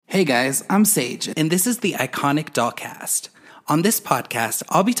Hey guys, I'm Sage, and this is the Iconic Dollcast. On this podcast,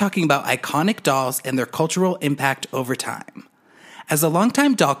 I'll be talking about iconic dolls and their cultural impact over time. As a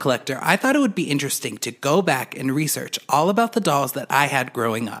longtime doll collector, I thought it would be interesting to go back and research all about the dolls that I had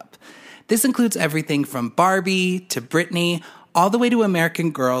growing up. This includes everything from Barbie to Britney, all the way to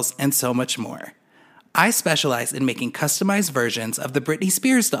American Girls, and so much more. I specialize in making customized versions of the Britney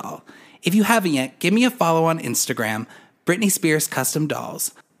Spears doll. If you haven't yet, give me a follow on Instagram, Britney Spears Custom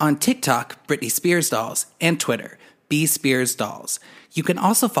Dolls, on TikTok, Britney Spears Dolls, and Twitter, B Spears Dolls. You can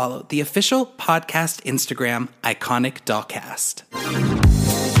also follow the official podcast Instagram, Iconic Dollcast.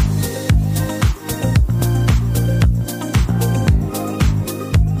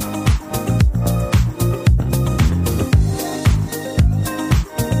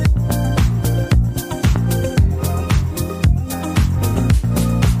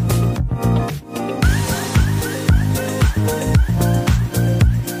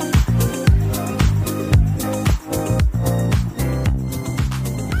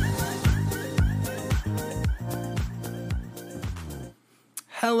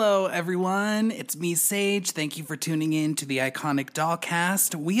 Hello, everyone. It's me, Sage. Thank you for tuning in to the Iconic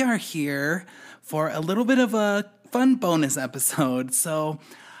Dollcast. We are here for a little bit of a fun bonus episode. So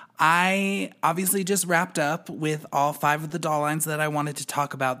I obviously just wrapped up with all 5 of the doll lines that I wanted to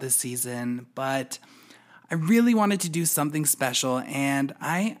talk about this season, but I really wanted to do something special, and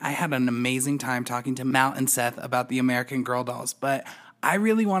I had an amazing time talking to Mal and Seth about the American Girl dolls, but I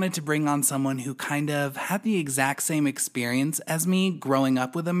really wanted to bring on someone who kind of had the exact same experience as me growing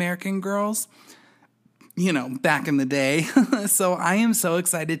up with American Girls, back in the day. So I am so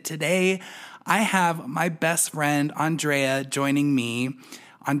excited. Today, I have my best friend, Andrea, joining me.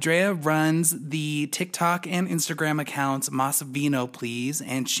 Andrea runs the TikTok and Instagram accounts Masvinoplease,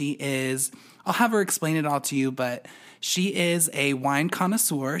 and I'll have her explain it all to you, but she is a wine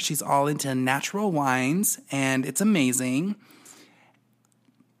connoisseur. She's all into natural wines, and it's amazing.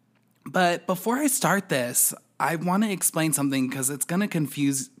 But before I start this, I want to explain something because it's going to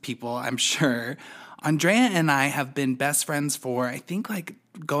confuse people, I'm sure. Andrea and I have been best friends for, I think,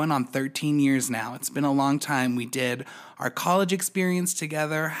 going on 13 years now. It's been a long time. We did our college experience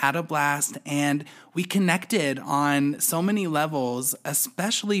together, had a blast, and we connected on so many levels,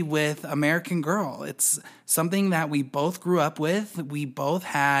 especially with American Girl. It's something that we both grew up with. We both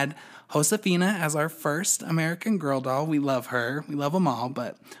had Josefina as our first American Girl doll. We love her. We love them all,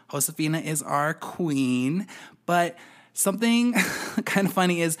 but Josefina is our queen. But something kind of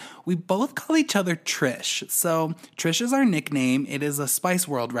funny is we both call each other Trish. So Trish is our nickname. It is a Spice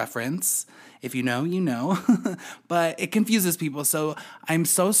World reference. If you know, you know. But it confuses people. So I'm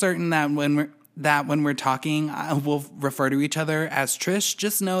so certain that when we're talking, we'll refer to each other as Trish.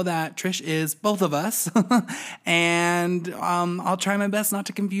 Just know that Trish is both of us. And I'll try my best not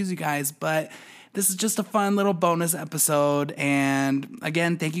to confuse you guys. But this is just a fun little bonus episode. And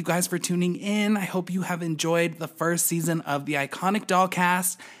again, thank you guys for tuning in. I hope you have enjoyed the first season of the Iconic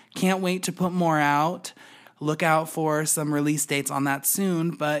Dollcast. Can't wait to put more out. Look out for some release dates on that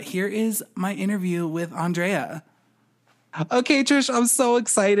soon. But here is my interview with Andrea. Okay, Trish, I'm so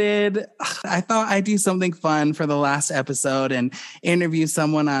excited. I thought I'd do something fun for the last episode and interview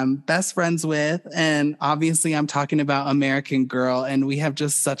someone I'm best friends with. And obviously, I'm talking about American Girl, and we have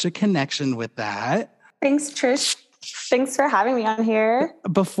just such a connection with that. Thanks, Trish. Thanks for having me on here.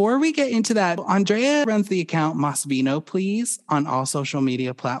 Before we get into that, Andrea runs the account Masvinoplease on all social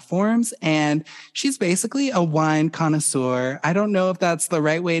media platforms, and she's basically a wine connoisseur. I don't know if that's the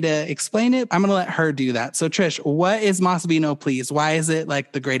right way to explain it. I'm going to let her do that. So Trish, what is Masvinoplease? Why is it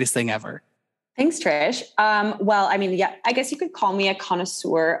the greatest thing ever? Thanks, Trish. I guess you could call me a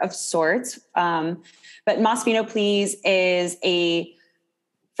connoisseur of sorts. But Masvinoplease is a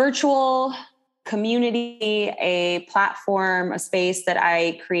virtual community, a platform, a space that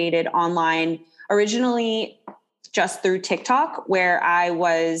I created online originally just through TikTok, where I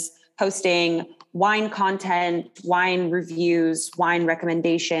was posting wine content, wine reviews, wine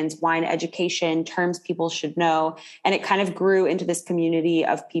recommendations, wine education, terms people should know. And it kind of grew into this community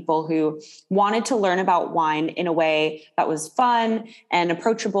of people who wanted to learn about wine in a way that was fun and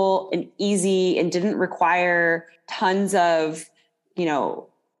approachable and easy and didn't require tons of,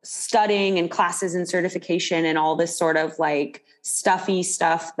 studying and classes and certification and all this sort of stuffy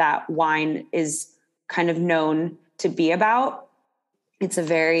stuff that wine is kind of known to be about. It's a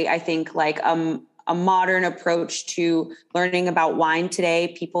very, I think, a modern approach to learning about wine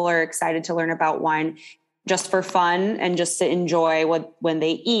today. People are excited to learn about wine just for fun and just to enjoy when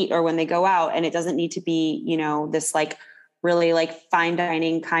they eat or when they go out. And it doesn't need to be, this really fine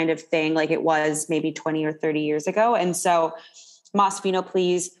dining kind of thing like it was maybe 20 or 30 years ago. And so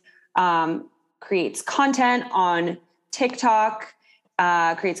Masvinoplease creates content on TikTok,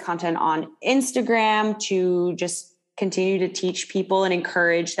 creates content on Instagram to just continue to teach people and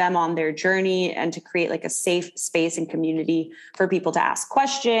encourage them on their journey and to create like a safe space and community for people to ask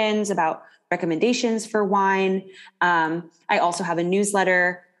questions about recommendations for wine. I also have a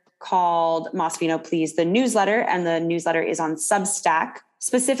newsletter called Masvinoplease, the newsletter, and the newsletter is on Substack.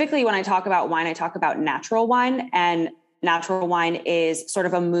 Specifically, when I talk about wine, I talk about natural wine, and natural wine is sort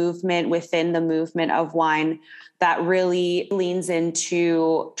of a movement within the movement of wine that really leans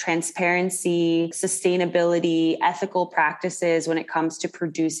into transparency, sustainability, ethical practices when it comes to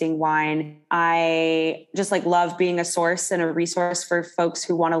producing wine. I just like love being a source and a resource for folks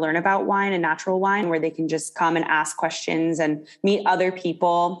who want to learn about wine and natural wine, where they can just come and ask questions and meet other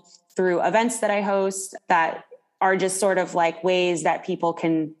people through events that I host that are just sort of like ways that people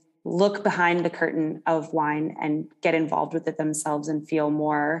can look behind the curtain of wine and get involved with it themselves and feel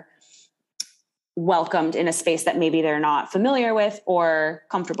more welcomed in a space that maybe they're not familiar with or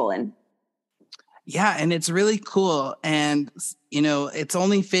comfortable in. Yeah, and it's really cool. And, you know, it's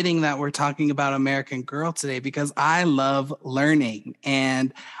only fitting that we're talking about American Girl today because I love learning.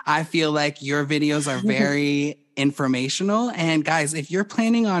 And I feel like your videos are very informational. And guys, if you're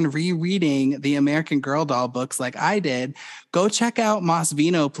planning on rereading the American Girl doll books like I did, go check out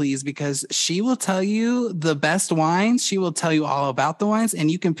Masvinoplease because she will tell you the best wines. She will tell you all about the wines, and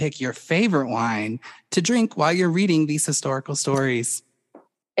you can pick your favorite wine to drink while you're reading these historical stories.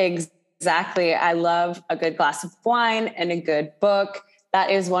 Exactly. I love a good glass of wine and a good book. That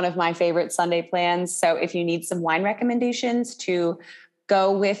is one of my favorite Sunday plans. So if you need some wine recommendations to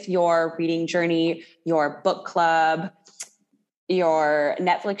go with your reading journey, your book club, your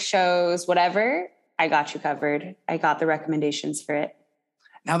Netflix shows, whatever, I got you covered. I got the recommendations for it.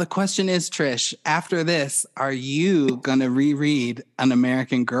 Now the question is, Trish, after this, are you going to reread an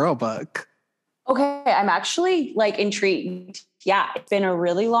American Girl book? Okay, I'm actually like intrigued. Yeah, it's been a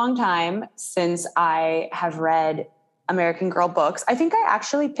really long time since I have read American Girl books. I think I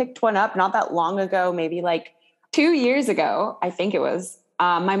actually picked one up not that long ago, maybe like 2 years ago, I think it was.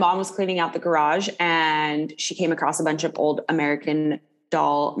 My mom was cleaning out the garage and she came across a bunch of old American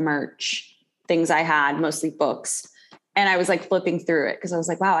Doll merch, things I had, mostly books. And I was like flipping through it because I was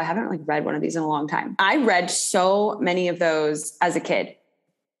like, wow, I haven't like read one of these in a long time. I read so many of those as a kid.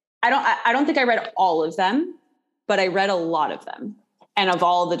 I don't think I read all of them, but I read a lot of them. And of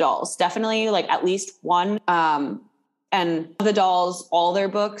all the dolls, definitely like at least one. And the dolls, all their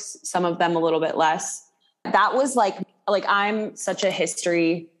books, some of them a little bit less. That was like I'm such a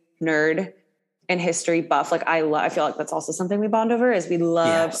history nerd and history buff. Like I feel like that's also something we bond over is we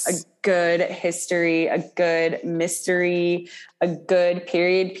love a good history, a good mystery, a good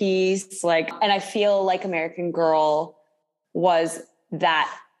period piece. Like, and I feel like American Girl was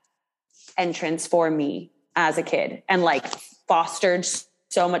that entrance for me as a kid and like fostered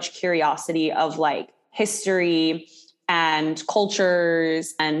so much curiosity of like history and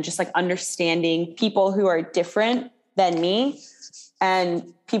cultures and just like understanding people who are different than me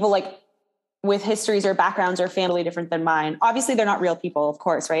and people like with histories or backgrounds or family different than mine. Obviously they're not real people, of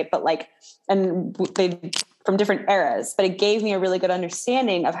course, right? But like, and they from different eras, but it gave me a really good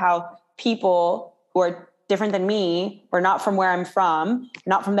understanding of how people who are different than me, or not from where I'm from,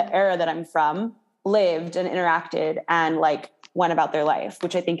 not from the era that I'm from, lived and interacted and like went about their life,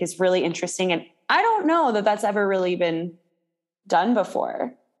 which I think is really interesting. And I don't know that that's ever really been done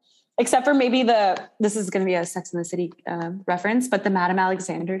before, except for maybe this is going to be a Sex and the City reference, but the Madame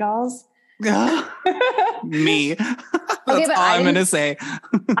Alexander dolls. Me. That's okay, all I'm going to say.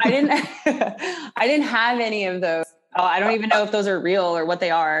 I didn't have any of those. Oh, I don't even know if those are real or what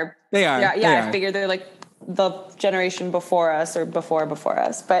they are. They are. Yeah. I figured they're like the generation before us or before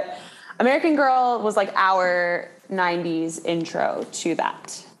us. But American Girl was like our 90s intro to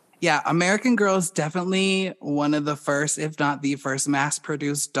that. Yeah, American Girl is definitely one of the first, if not the first,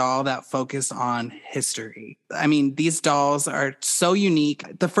 mass-produced doll that focused on history. I mean, these dolls are so unique,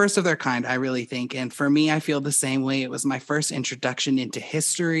 the first of their kind, I really think. And for me, I feel the same way. It was my first introduction into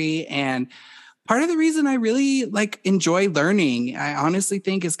history. And part of the reason I really enjoy learning, I honestly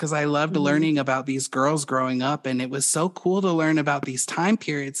think is because I loved learning about these girls growing up. And it was so cool to learn about these time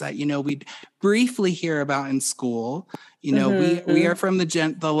periods that, we'd briefly hear about in school. We are from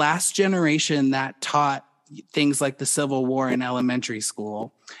the last generation that taught things like the Civil War in elementary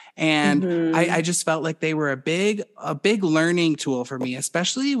school. And I just felt like they were a big learning tool for me,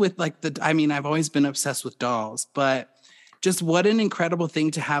 especially with I've always been obsessed with dolls, but just what an incredible thing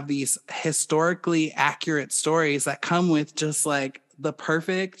to have these historically accurate stories that come with just like the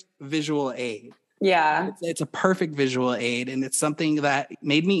perfect visual aid. Yeah. It's a perfect visual aid, and it's something that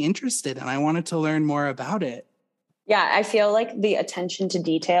made me interested, and I wanted to learn more about it. Yeah, I feel like the attention to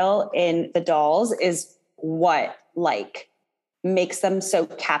detail in the dolls is what like makes them so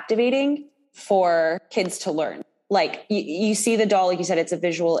captivating for kids to learn. Like you see the doll, like you said, it's a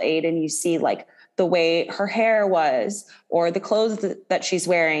visual aid, and you see like the way her hair was or the clothes that she's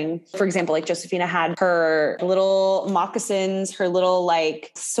wearing. For example, like Josephina had her little moccasins, her little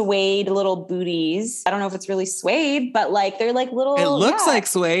like suede little booties. I don't know if it's really suede, but like they're like little. It looks like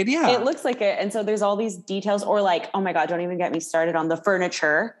suede, yeah. It looks like it. And so there's all these details, or like, oh my God, don't even get me started on the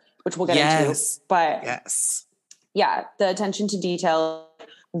furniture, which we'll get into. But yes. Yeah, the attention to detail,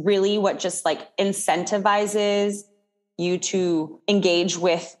 really what just like incentivizes you to engage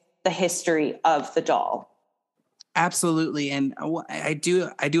with the history of the doll. Absolutely. And I do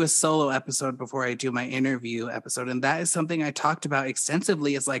a solo episode before I do my interview episode. And that is something I talked about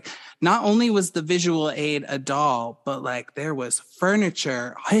extensively. It's like, not only was the visual aid a doll, but like there was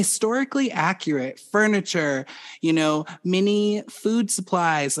furniture, historically accurate furniture, you know, mini food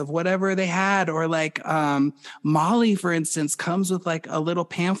supplies of whatever they had. Or like Molly, for instance, comes with like a little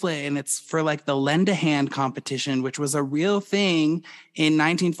pamphlet, and it's for like the lend a hand competition, which was a real thing in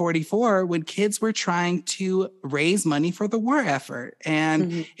 1944 when kids were trying to raise money for the war effort.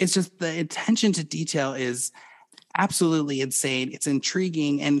 And it's just, the attention to detail is absolutely insane. It's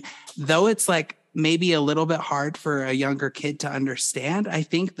intriguing. And though it's like maybe a little bit hard for a younger kid to understand, I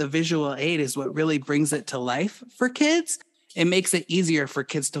think the visual aid is what really brings it to life for kids. It makes it easier for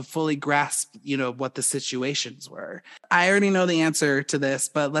kids to fully grasp, you know, what the situations were. I already know the answer to this,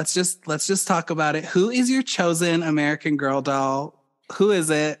 but let's just talk about it. Who is your chosen American Girl doll? Who is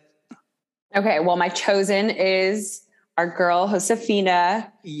it? Okay, well, my chosen is our girl,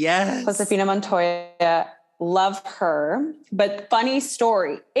 Josefina. Yes. Josefina Montoya. Love her. But funny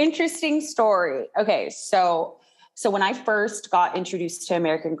story, interesting story. Okay, so when I first got introduced to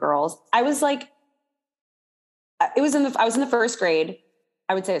American Girls, I was like, I was in the first grade,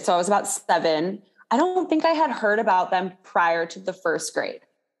 I would say. So I was about 7. I don't think I had heard about them prior to the first grade.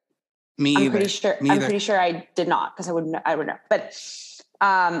 I'm pretty sure I did not, because I would know. But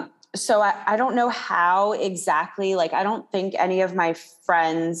so I don't know how exactly, like, I don't think any of my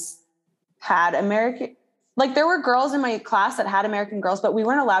friends had American, like there were girls in my class that had American Girls, but we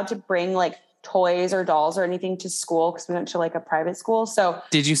weren't allowed to bring like toys or dolls or anything to school because we went to like a private school. So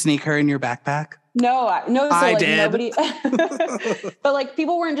did you sneak her in your backpack? No. So I like did. Nobody, but like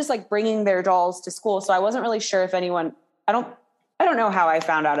people weren't just like bringing their dolls to school. So I wasn't really sure if anyone, I don't know how I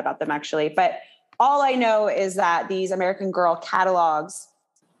found out about them actually, but all I know is that these American Girl catalogs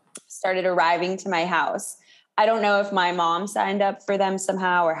started arriving to my house. I don't know if my mom signed up for them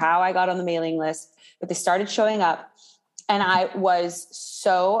somehow or how I got on the mailing list, but they started showing up, and I was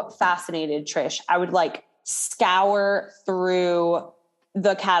so fascinated, Trish. I would like scour through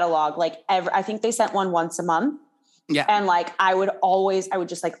the catalog. Like I think they sent one once a month. Yeah. And like, I would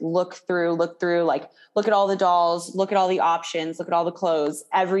just like look through, like look at all the dolls, look at all the options, look at all the clothes.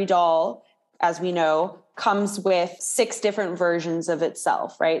 Every doll, as we know, comes with 6 different versions of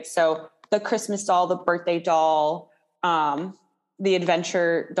itself, right? So the Christmas doll, the birthday doll, the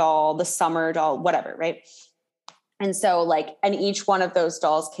adventure doll, the summer doll, whatever, right? And so like, and each one of those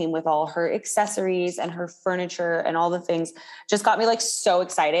dolls came with all her accessories and her furniture and all the things. Just got me like so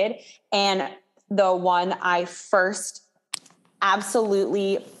excited. And the one I first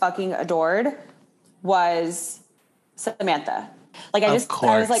absolutely fucking adored was Samantha. Like I was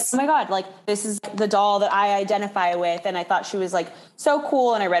like, oh my God, like this is the doll that I identify with. And I thought she was like so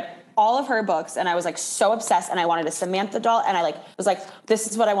cool. And I read all of her books, and I was like so obsessed, and I wanted a Samantha doll. And I like was like, this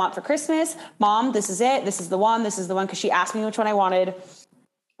is what I want for Christmas. Mom, this is it. This is the one. Cause she asked me which one I wanted.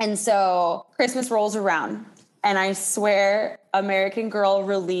 And so Christmas rolls around, and I swear American Girl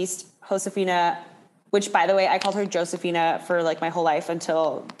released Josefina, which by the way, I called her Josephina for like my whole life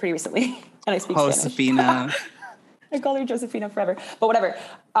until pretty recently. And I speak Josefina. Spanish. I call her Josephina forever, but whatever.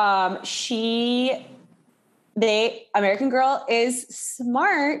 American Girl is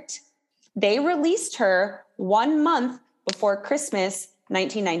smart. They released her 1 month before Christmas,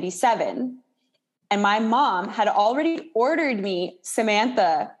 1997. And my mom had already ordered me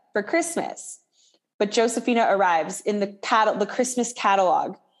Samantha for Christmas, but Josephina arrives in the Christmas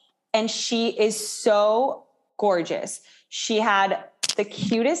catalog, and she is so gorgeous. She had the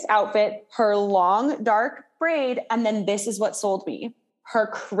cutest outfit, her long dark braid, and then this is what sold me. Her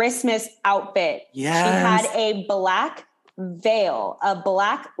Christmas outfit. Yes. She had a black veil, a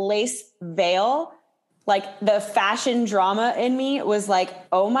black lace veil. Like the fashion drama in me was like,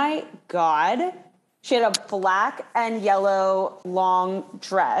 oh my God, She had a black and yellow long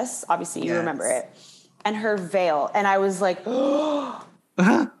dress. Obviously, you remember it. And her veil. And I was like, oh,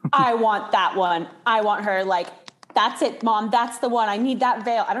 I want that one. I want her. Like, that's it, Mom. That's the one. I need that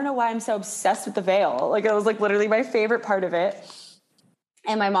veil. I don't know why I'm so obsessed with the veil. Like, it was like literally my favorite part of it.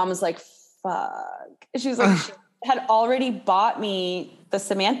 And my mom was like, fuck. She was like, she had already bought me the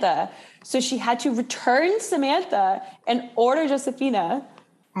Samantha. So she had to return Samantha and order Josephina.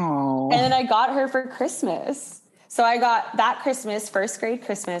 Oh. And then I got her for Christmas. So I got that Christmas, first grade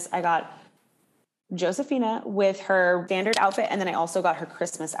Christmas, I got Josephina with her standard outfit. And then I also got her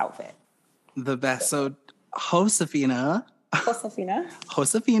Christmas outfit. The best. So Josefina.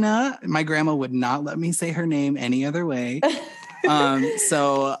 Josefina. My grandma would not let me say her name any other way.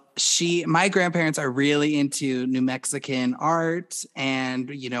 So my grandparents are really into New Mexican art. And,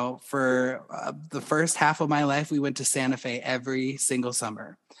 you know, for the first half of my life, we went to Santa Fe every single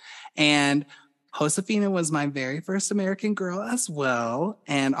summer. And Josefina was my very first American Girl as well.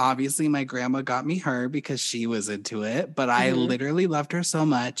 And obviously my grandma got me her because she was into it, but I literally loved her so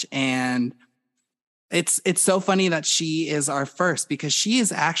much. And it's so funny that she is our first because she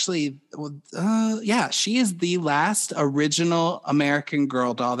is actually, she is the last original American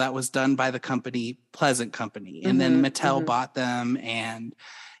Girl doll that was done by the company, Pleasant Company. And then Mattel bought them and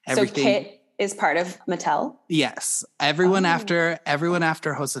everything. So Kit is part of Mattel? Yes. Everyone after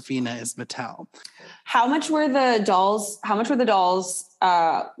Josefina is Mattel. How much were the dolls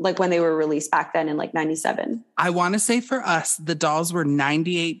like when they were released back then in like 97? I want to say for us, the dolls were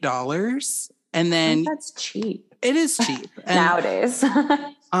 $98. And then that's cheap. It is cheap. Nowadays.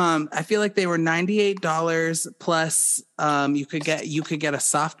 I feel like they were $98 plus you could get a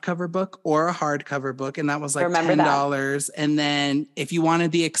soft cover book or a hardcover book, and that was like $10. And then if you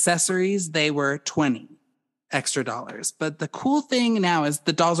wanted the accessories, they were $20 extra. But the cool thing now is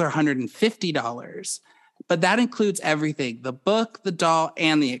the dolls are $150, but that includes everything: the book, the doll,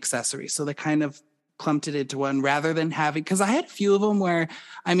 and the accessories. So they kind of clumped it into one rather than having, because I had a few of them where,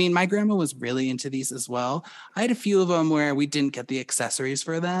 I mean, my grandma was really into these as well. I had a few of them where we didn't get the accessories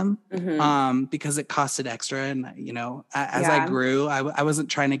for them because it costed extra. And, you know, as I grew, I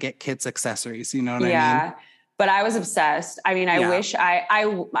wasn't trying to get kids accessories, you know what I mean? Yeah, but I was obsessed. I mean, I wish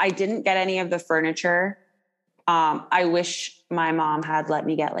I didn't get any of the furniture. I wish my mom had let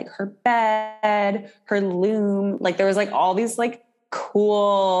me get like her bed, her loom. Like there was like all these like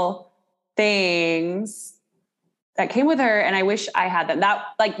cool things that came with her, and I wish I had them. That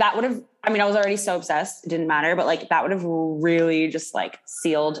would have, I mean, I was already so obsessed, it didn't matter, but like that would have really just like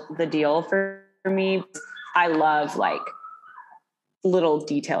sealed the deal for me. I love like little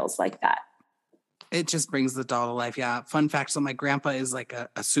details like that. It just brings the doll to life. Yeah. Fun fact. So my grandpa is like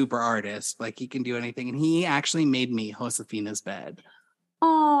a super artist. Like he can do anything. And he actually made me Josefina's bed.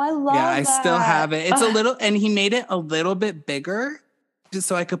 Oh, I love that. I still have it. It's a little, and he made it a little bit bigger just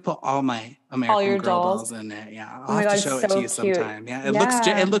so I could put all my American Girl dolls in it. Yeah. I'll have to show it to you sometime. Yeah.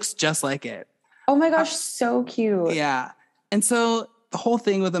 It looks just like it. Oh my gosh. So cute. Yeah. And so the whole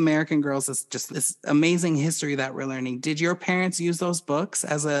thing with American Girls is just this amazing history that we're learning. Did your parents use those books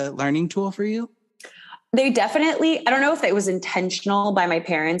as a learning tool for you? They definitely, I don't know if it was intentional by my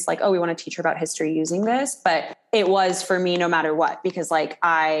parents, like, oh, we want to teach her about history using this, but it was for me no matter what, because like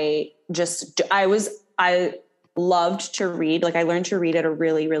I loved to read. Like I learned to read at a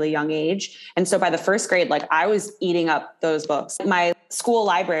really, really young age. And so by the first grade, like I was eating up those books. My school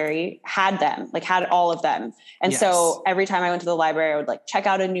library had them, like had all of them. And so every time I went to the library, I would like check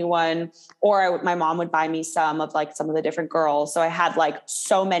out a new one, or my mom would buy me some of the different girls. So I had like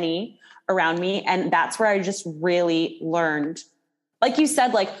so many around me. And that's where I just really learned. Like you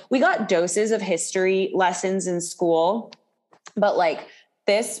said, like we got doses of history lessons in school, but like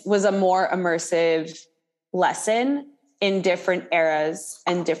this was a more immersive lesson in different eras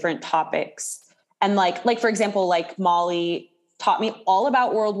and different topics. And like, for example, like Molly taught me all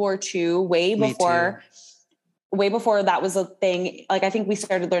about World War II way before that was a thing. Like, I think we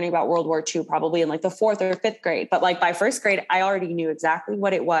started learning about World War II probably in like the 4th or 5th grade, but like by first grade, I already knew exactly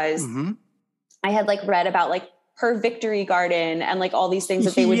what it was. Mm-hmm. I had like read about like her victory garden and like all these things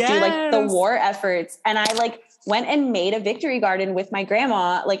that they would do, like the war efforts. And I like went and made a victory garden with my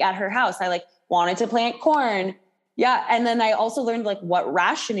grandma, like at her house. I like wanted to plant corn. Yeah. And then I also learned like what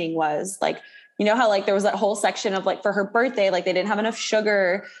rationing was. Like, you know how like there was that whole section of like for her birthday, like they didn't have enough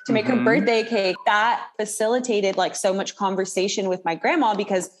sugar to make her birthday cake. That facilitated like so much conversation with my grandma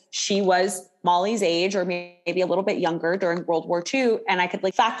because she was Molly's age or maybe a little bit younger during World War II. And I could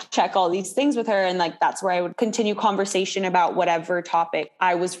like fact check all these things with her. And like, that's where I would continue conversation about whatever topic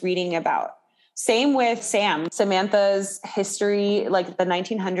I was reading about. Same with Sam. Samantha's history, like the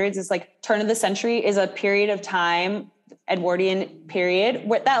 1900s is like turn of the century is a period of time, Edwardian period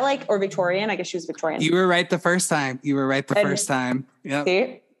with that like, or Victorian, I guess she was Victorian. You were right the first time. Yep.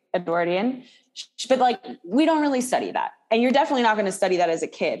 See, Edwardian. But like, we don't really study that. And you're definitely not going to study that as a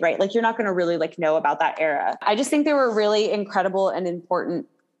kid, right? Like you're not going to really like know about that era. I just think they were really incredible and important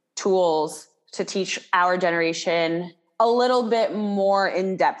tools to teach our generation a little bit more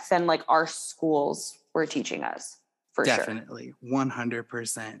in depth than like our schools were teaching us, for sure. Definitely,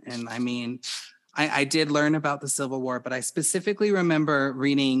 100%. And I mean, I did learn about the Civil War, but I specifically remember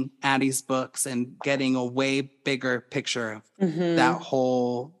reading Addie's books and getting a way bigger picture of that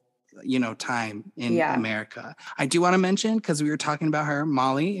whole, time in America. I do want to mention, because we were talking about her,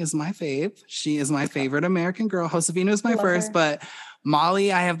 Molly is my fave. She is my favorite American girl. Josefina is my first, but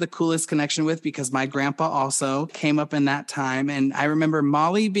Molly, I have the coolest connection with because my grandpa also came up in that time. And I remember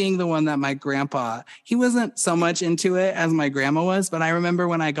Molly being the one that my grandpa, he wasn't so much into it as my grandma was. But I remember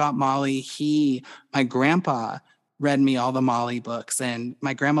when I got Molly, my grandpa read me all the Molly books. And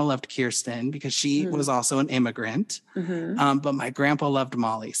my grandma loved Kirsten because she was also an immigrant. But my grandpa loved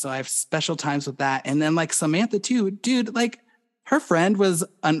Molly. So I have special times with that. And then like Samantha too, dude, like, her friend was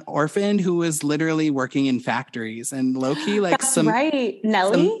an orphan who was literally working in factories and low-key like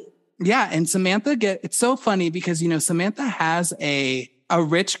Nellie. And Samantha it's so funny because Samantha has a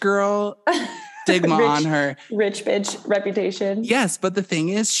rich girl stigma on her. Rich bitch reputation. Yes, but the thing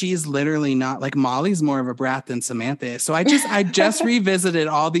is, she's literally not like Molly's more of a brat than Samantha is. So I just revisited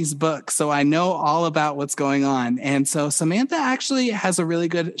all these books, so I know all about what's going on. And so Samantha actually has a really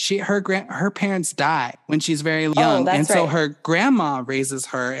good. Her parents die when she's very young, and so her grandma raises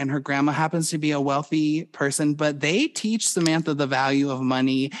her, and her grandma happens to be a wealthy person. But they teach Samantha the value of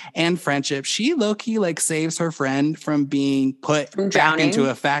money and friendship. She low-key like saves her friend from being put back into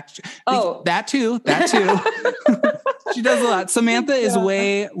a factory. That too. She does a lot. Samantha is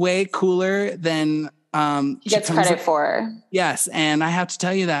way cooler than she gets credit for. Yes, and I have to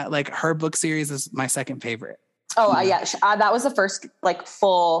tell you that like her book series is my second favorite. That was the first like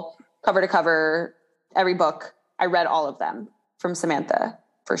full cover to cover every book. I read all of them from Samantha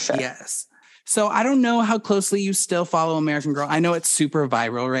for sure. Yes. So I don't know how closely you still follow American Girl. I know it's super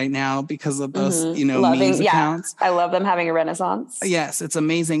viral right now because of those, memes accounts. I love them having a renaissance. Yes, it's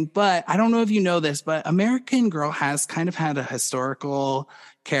amazing. But I don't know if you know this, but American Girl has kind of had a historical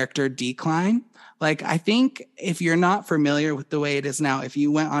character decline. Like, I think if you're not familiar with the way it is now, if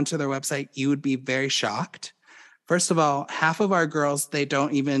you went onto their website, you would be very shocked. First of all, half of our girls, they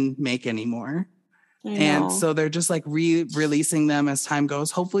don't even make anymore. And so they're just like releasing them as time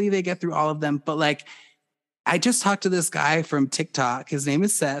goes. Hopefully they get through all of them. But like, I just talked to this guy from TikTok. His name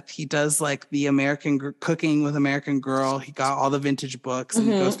is Seth. He does like the American cooking with American Girl. He got all the vintage books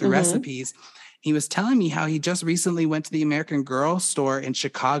and he goes through recipes. He was telling me how he just recently went to the American Girl store in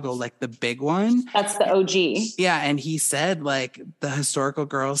Chicago, like the big one. That's the OG. Yeah. And he said like the historical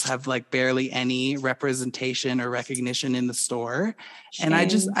girls have like barely any representation or recognition in the store. Shame. And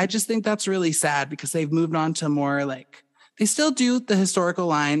I just think that's really sad because they've moved on to more like, they still do the historical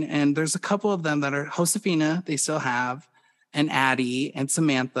line. And there's a couple of them that are Josefina, they still have, and Addie and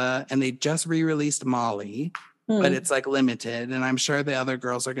Samantha, and they just re-released Molly, but it's like limited. And I'm sure the other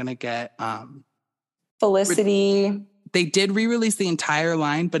girls are going to get, Felicity. They did re-release the entire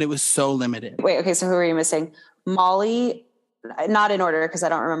line, but it was so limited. Wait, okay, so who are you missing? Molly, not in order because I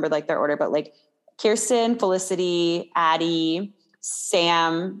don't remember like their order, but like Kirsten, Felicity, Addie,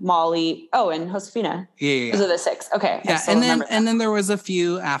 Sam, Molly, and Josefina. Yeah. Those are the 6. Okay. Yeah, and then there was a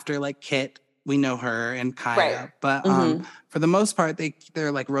few after like Kit. We know her and Kaya, right. But for the most part,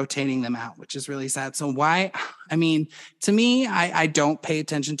 they're like rotating them out, which is really sad. So why? I mean, to me, I don't pay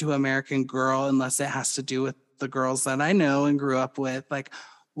attention to American Girl unless it has to do with the girls that I know and grew up with. Like,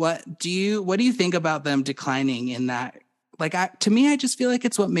 what do you think about them declining in that? Like, to me, I just feel like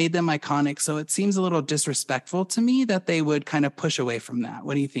it's what made them iconic. So it seems a little disrespectful to me that they would kind of push away from that.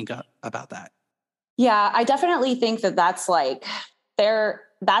 What do you think about that? Yeah, I definitely think that's like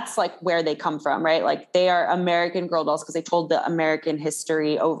that's like where they come from, right? Like they are American Girl dolls because they told the American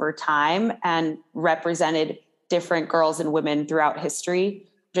history over time and represented different girls and women throughout history,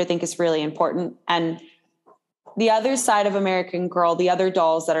 which I think is really important. And the other side of American Girl, the other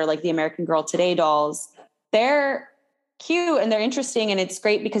dolls that are like the American Girl Today dolls, they're cute and they're interesting. And it's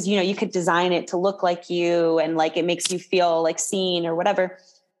great because, you could design it to look like you and like it makes you feel like seen or whatever.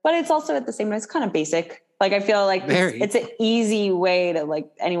 But it's also at the same time, it's kind of basic. Like, I feel like it's an easy way to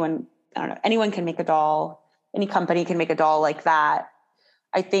like anyone can make a doll. Any company can make a doll like that.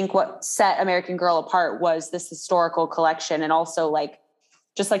 I think what set American Girl apart was this historical collection and also like,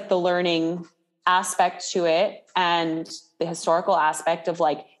 just like the learning aspect to it and the historical aspect of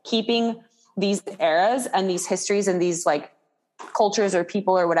like keeping these eras and these histories and these like cultures or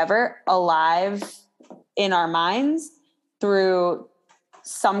people or whatever alive in our minds through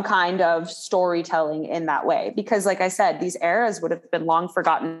some kind of storytelling in that way. Because like I said, these eras would have been long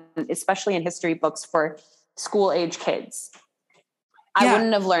forgotten, especially in history books for school age kids. I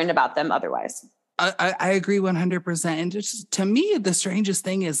wouldn't have learned about them otherwise. I agree 100%. And just to me, the strangest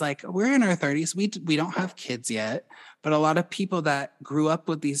thing is like, we're in our 30s. We don't have kids yet, but a lot of people that grew up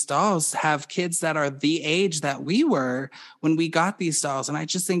with these dolls have kids that are the age that we were when we got these dolls. And I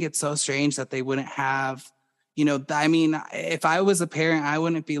just think it's so strange that they wouldn't have, you know, I mean, if I was a parent, I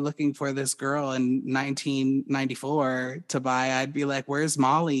wouldn't be looking for this girl in 1994 to buy. I'd be like, where's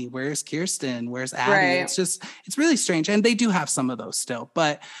Molly? Where's Kirsten? Where's Addie? Right. It's really strange. And they do have some of those still,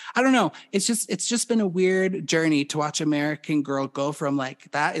 but I don't know. It's just been a weird journey to watch American Girl go from like,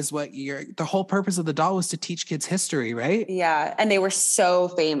 that is what the whole purpose of the doll was to teach kids history, right? Yeah. And they were so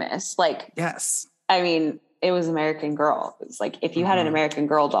famous. Like, yes. I mean, it was American Girl. It was like, if you had an American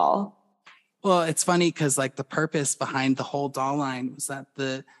Girl doll. Well, it's funny because like the purpose behind the whole doll line was that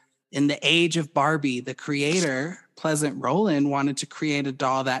in the age of Barbie, the creator, Pleasant Rowland, wanted to create a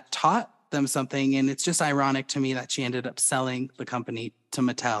doll that taught them something. And it's just ironic to me that she ended up selling the company to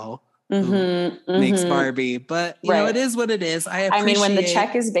Mattel, who makes Barbie. But, you know, it is what it is. I mean, when the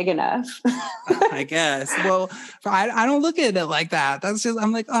check is big enough. I guess. Well, I don't look at it like that. That's just,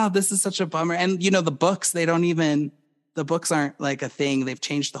 I'm like, oh, this is such a bummer. And, you know, the books, the books aren't like a thing. They've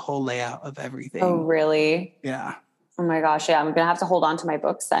changed the whole layout of everything. Oh, really? Yeah. Oh my gosh. Yeah. I'm going to have to hold on to my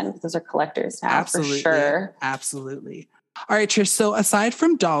books then. Those are collectors now. Absolutely. For sure. Absolutely. All right, Trish. So aside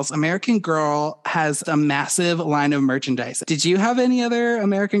from dolls, American Girl has a massive line of merchandise. Did you have any other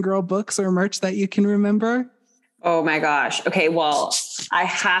American Girl books or merch that you can remember? Oh my gosh. Okay. Well, I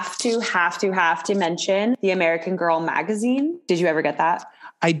have to mention the American Girl magazine. Did you ever get that?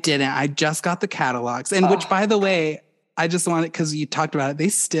 I didn't. I just got the catalogs, and which, by the way, I just want it because you talked about it.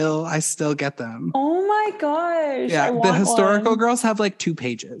 I still get them. Oh my gosh. Yeah. The historical girls have like 2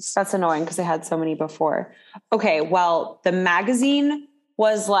 pages. That's annoying because I had so many before. Okay. Well, the magazine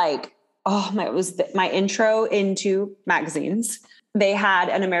was like, it was my intro into magazines. They had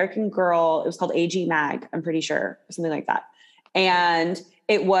an American Girl. It was called AG Mag, I'm pretty sure, or something like that. And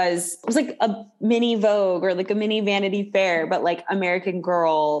it was like a mini Vogue or like a mini Vanity Fair, but like American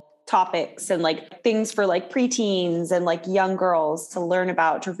Girl topics and like things for like preteens and like young girls to learn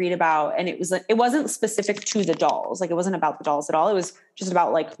about, to read about. And it was like, it wasn't specific to the dolls. Like it wasn't about the dolls at all. It was just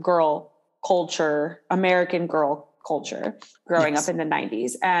about like girl culture, American girl culture growing up in the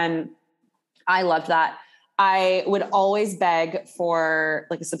 90s. And I loved that. I would always beg for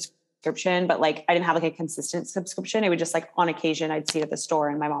like a subscription, but like I didn't have like a consistent subscription. It would just like on occasion I'd see it at the store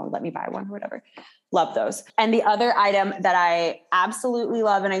and my mom would let me buy one or whatever. Love those. And the other item that I absolutely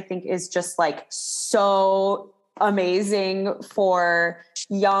love and I think is just like so amazing for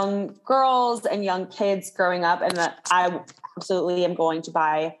young girls and young kids growing up, and that I absolutely am going to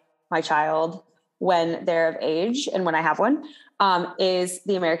buy my child when they're of age and when I have one, is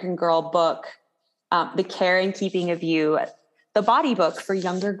the American Girl book, The Care and Keeping of You, the body book for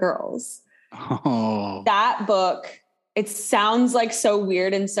younger girls. Oh, that book, it sounds like so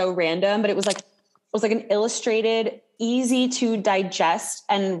weird and so random, but it was like an illustrated, easy to digest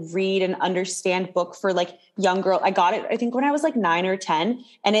and read and understand book for like young girl. I got it, I think when I was like 9 or 10,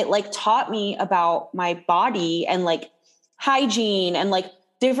 and it like taught me about my body and like hygiene and like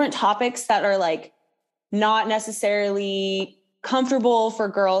different topics that are like not necessarily comfortable for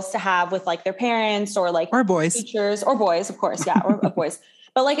girls to have with like their parents or like boys, teachers or boys, of course. Yeah. Or boys.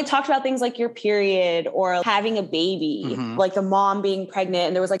 But like it talked about things like your period or having a baby, like the mom being pregnant,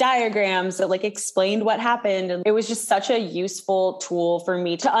 and there was like diagrams that like explained what happened. And it was just such a useful tool for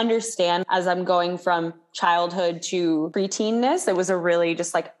me to understand as I'm going from childhood to preteenness. It was a really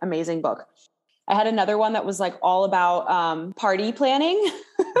just like amazing book. I had another one that was like all about party planning.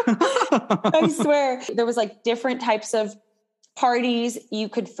 I swear there was like different types of parties you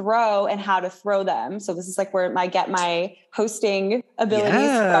could throw and how to throw them. So this is like where I get my hosting abilities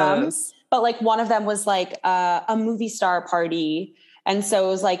from. But like one of them was like a movie star party. And so it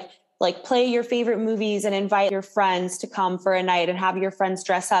was like play your favorite movies and invite your friends to come for a night and have your friends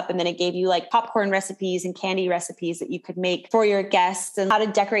dress up. And then it gave you like popcorn recipes and candy recipes that you could make for your guests and how to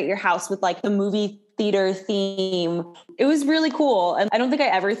decorate your house with like the movie theater theme. It was really cool. And I don't think I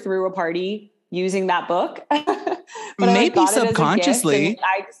ever threw a party using that book. But maybe subconsciously.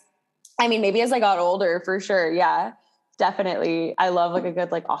 I mean, maybe as I got older, for sure. Yeah. definitely. I love like a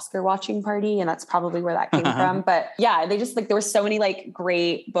good like Oscar watching party, and that's probably where that came from. But yeah, they just like, there were so many like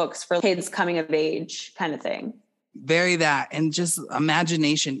great books for kids coming of age kind of thing. Very that. And just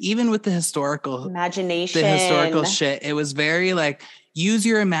imagination, even with the historical shit, it was very like, use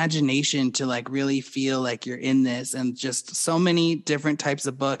your imagination to like really feel like you're in this, and just so many different types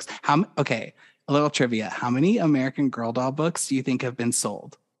of books. Okay, a little trivia. How many American Girl doll books do you think have been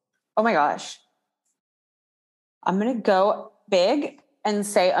sold? Oh my gosh. I'm going to go big and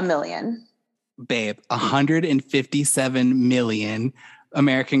say 1 million. Babe, 157 million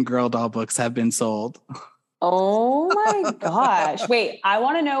American Girl doll books have been sold. Oh my gosh. Wait, I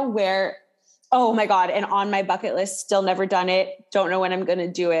want to know where. Oh my God. And on my bucket list, still never done it. Don't know when I'm going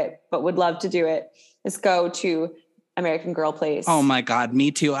to do it, but would love to do it. Let's go to American Girl Place. Oh my God, me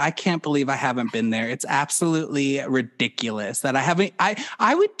too. I can't believe I haven't been there. It's absolutely ridiculous that I haven't.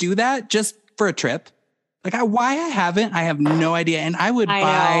 I would do that just for a trip. Like why I haven't, I have no idea. And I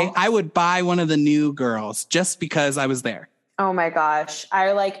would buy one of the new girls just because I was there. Oh my gosh.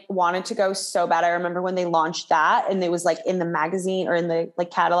 I like wanted to go so bad. I remember when they launched that, and it was like in the magazine or in the like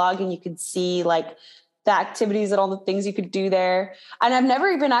catalog, and you could see like the activities and all the things you could do there. And I've never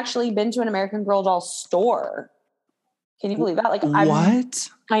even actually been to an American Girl doll store. Can you believe that? Like what?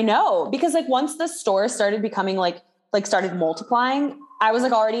 I know, because like once the store started becoming like started multiplying, I was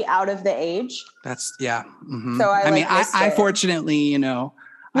like already out of the age. That's yeah. Mm-hmm. So I fortunately,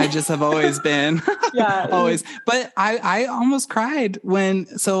 I just have always been always, but I almost cried when,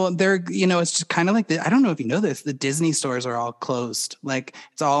 so they're, it's just kind of like I don't know if you know this, the Disney stores are all closed. Like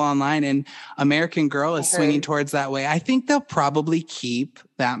it's all online, and American Girl is swinging towards that way. I think they'll probably keep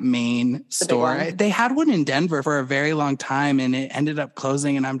that main store. They had one in Denver for a very long time, and it ended up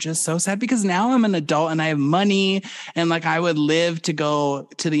closing. And I'm just so sad because now I'm an adult and I have money, and like I would live to go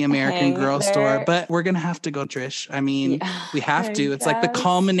to the American Girl store, but we're going to have to go, Trish. I mean, we have to. It's like the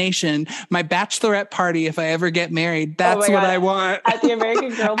culmination, my bachelorette party. If I ever get married, that's what I want. At the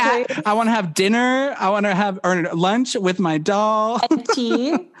American Girl Place. I want to have dinner. I want to have lunch with my doll. And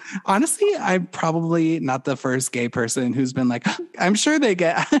tea. Honestly, I'm probably not the first gay person who's been like, I'm sure they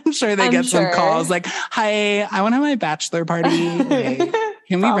get some calls like, hi, I want to have my bachelor party. Hey,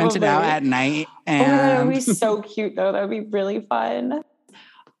 can we rent it out at night? And that would be so cute though. That would be really fun.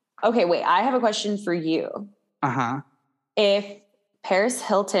 Okay, wait, I have a question for you. Uh-huh. If Paris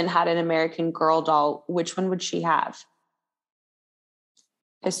Hilton had an American Girl doll, which one would she have?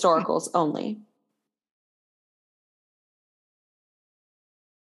 Historicals only.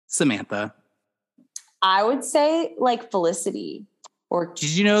 Samantha. I would say like Felicity. Or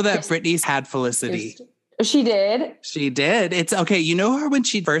did you know that Britney's had Felicity? She did? She did. It's okay. You know her when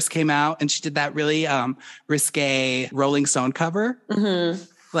she first came out and she did that really risque Rolling Stone cover? Mm-hmm.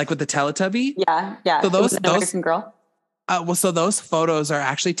 Like with the Teletubby? Yeah. So those American Girl? So those photos are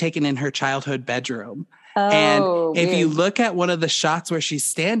actually taken in her childhood bedroom. And if you look at one of the shots where she's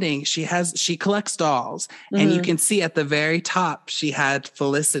standing, she collects dolls, and you can see at the very top, she had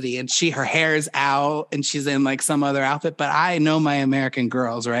Felicity, and her hair is out and she's in like some other outfit, but I know my American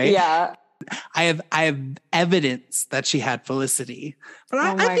Girls, right? Yeah. I have evidence that she had Felicity, but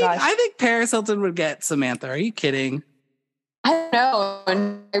I think Paris Hilton would get Samantha. Are you kidding? I don't know.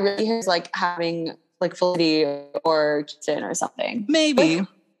 And I really hear like having like Felicity or Kirsten or something. Maybe. Like,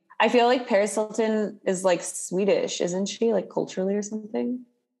 I feel like Paris Hilton is like Swedish, isn't she? Like culturally or something.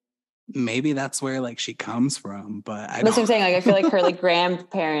 Maybe that's where like she comes from, but that's what I'm saying. Like I feel like her like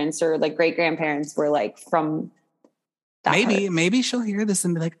grandparents or like great grandparents were like from. Maybe she'll hear this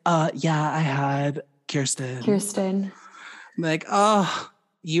and be like, yeah, I had Kirsten. Like, oh,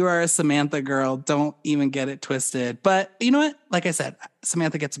 you are a Samantha girl. Don't even get it twisted. But you know what? Like I said,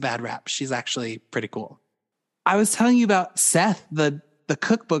 Samantha gets a bad rap. She's actually pretty cool. I was telling you about Seth, the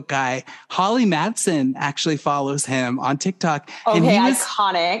cookbook guy. Holly Madsen actually follows him on TikTok. Okay, and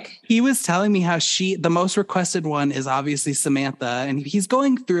iconic. He was telling me how the most requested one is obviously Samantha, and he's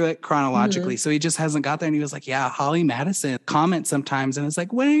going through it chronologically. So he just hasn't got there. And he was like, yeah, Holly Madsen comments sometimes. And it's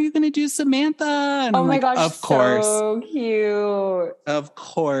like, when are you going to do Samantha? And I'm like, of course. So cute. Of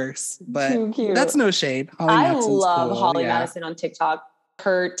course. But too cute. That's no shade. I love Holly Madsen on TikTok.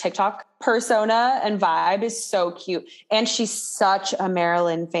 Her TikTok persona and vibe is so cute. And she's such a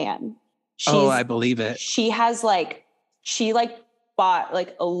Marilyn fan. I believe it. She bought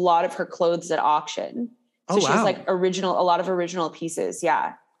like a lot of her clothes at auction. So she has like a lot of original pieces.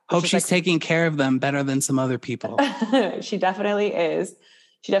 Yeah. Hope she's taking care of them better than some other people. She definitely is.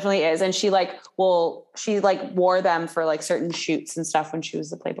 And she wore them for like certain shoots and stuff when she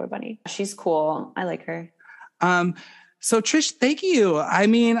was the Playboy bunny. She's cool. I like her. So Trish, thank you. I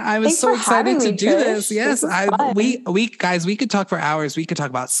mean, I was Thanks so for excited having to me, do Trish. this. Yes, This was fun. we guys, we could talk for hours. We could talk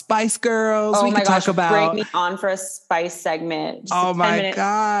about Spice Girls. Oh We my could gosh, talk bring about me on for a spice segment. Just oh a my 10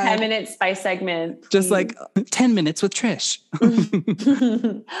 God. minute spice segment. Please. Just like 10 minutes with Trish.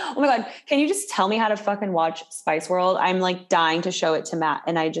 Oh my God. Can you just tell me how to fucking watch Spice World? I'm like dying to show it to Matt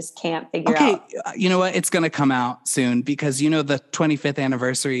and I just can't figure out. Okay, you know what? It's going to come out soon because the 25th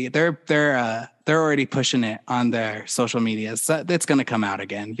anniversary, they're already pushing it on their social media. So it's going to come out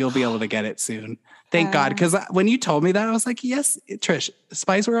again. You'll be able to get it soon. Thank God. Because when you told me that, I was like, yes, Trish,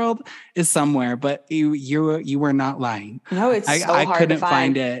 Spice World is somewhere, but you were not lying. No, it's so I hard couldn't to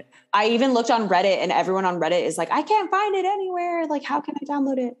find it. I even looked on Reddit and everyone on Reddit is like, I can't find it anywhere. Like, how can I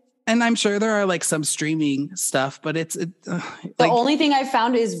download it? And I'm sure there are like some streaming stuff, but the only thing I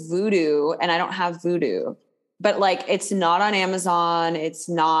found is Vudu, and I don't have Vudu. But like, it's not on Amazon. It's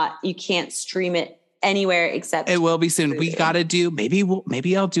not. You can't stream it anywhere except. It will be soon. Vudu. We got to do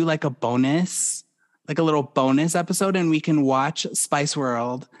maybe I'll do like a little bonus episode, and we can watch Spice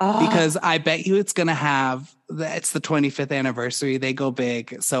World because I bet you it's gonna have. It's the 25th anniversary. They go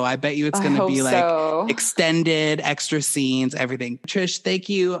big. So I bet you it's going to be like extended, extra scenes, everything. Trish, thank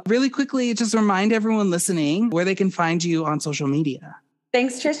you. Really quickly, just remind everyone listening where they can find you on social media.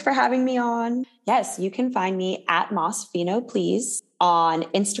 Thanks, Trish, for having me on. Yes, you can find me at Masvinoplease on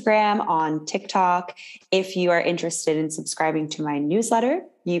Instagram, on TikTok. If you are interested in subscribing to my newsletter,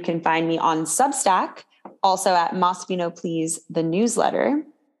 you can find me on Substack, also at Masvinoplease, the newsletter.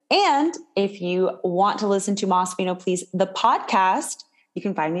 And if you want to listen to Masvinoplease, the podcast, you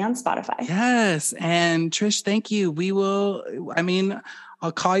can find me on Spotify. Yes. And Trish, thank you.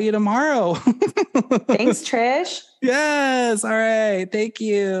 I'll call you tomorrow. Thanks, Trish. Yes. All right. Thank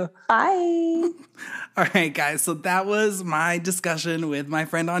you. Bye. All right, guys. So that was my discussion with my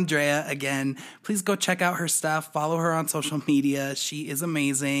friend Andrea. Again, please go check out her stuff. Follow her on social media. She is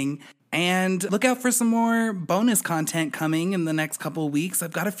amazing. And look out for some more bonus content coming in the next couple of weeks.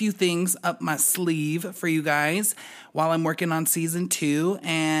 I've got a few things up my sleeve for you guys while I'm working on season 2.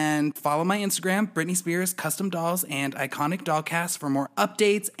 And follow my Instagram, Britney Spears Custom Dolls and Iconic Dollcast for more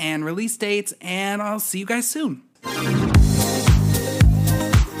updates and release dates. And I'll see you guys soon.